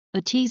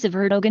A tease of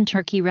Erdogan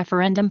Turkey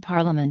referendum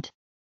parliament.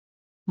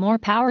 More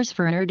powers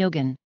for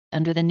Erdogan.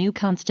 Under the new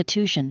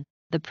constitution,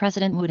 the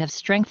president would have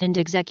strengthened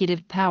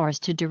executive powers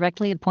to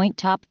directly appoint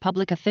top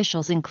public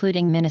officials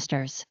including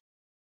ministers.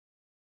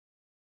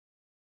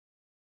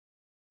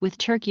 With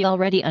Turkey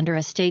already under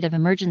a state of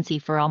emergency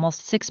for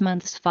almost 6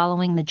 months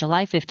following the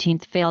July 15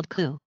 failed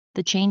coup,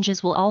 the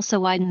changes will also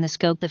widen the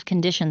scope of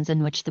conditions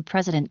in which the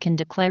president can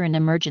declare an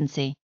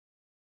emergency.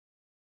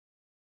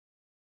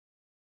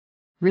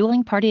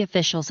 Ruling party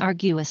officials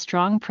argue a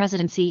strong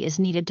presidency is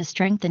needed to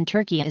strengthen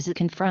Turkey as it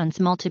confronts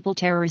multiple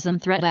terrorism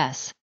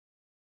threats.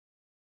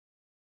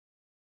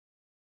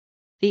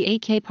 The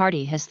AK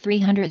party has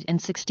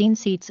 316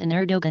 seats and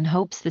Erdogan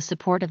hopes the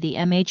support of the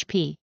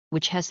MHP,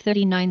 which has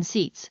 39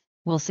 seats,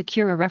 will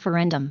secure a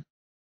referendum.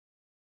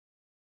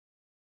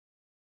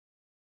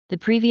 The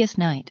previous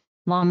night,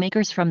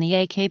 lawmakers from the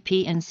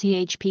AKP and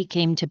CHP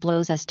came to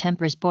blows as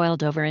tempers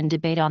boiled over in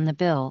debate on the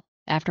bill,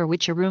 after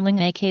which a ruling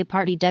AK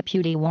party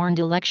deputy warned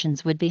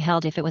elections would be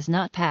held if it was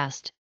not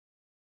passed.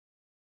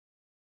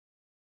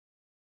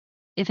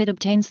 If it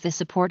obtains the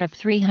support of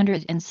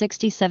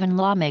 367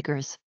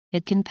 lawmakers,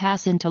 it can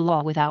pass into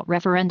law without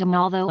referendum,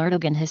 although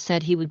Erdogan has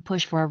said he would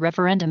push for a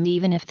referendum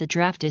even if the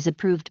draft is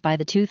approved by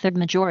the two-thirds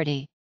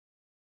majority.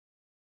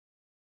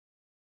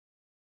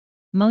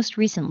 Most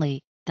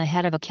recently, the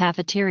head of a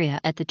cafeteria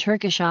at the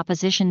Turkish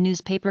opposition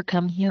newspaper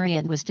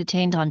Cumhuriyet was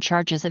detained on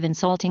charges of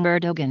insulting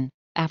Erdogan,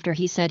 after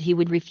he said he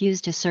would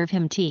refuse to serve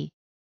him tea.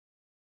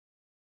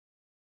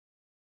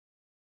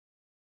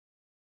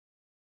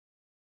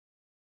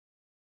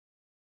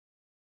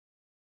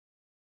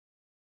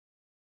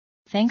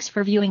 Thanks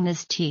for viewing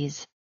this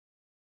tease.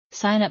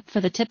 Sign up for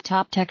the Tip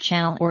Top Tech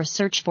channel or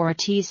search for a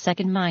Tease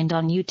Second Mind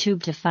on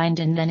YouTube to find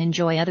and then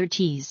enjoy other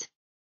teas.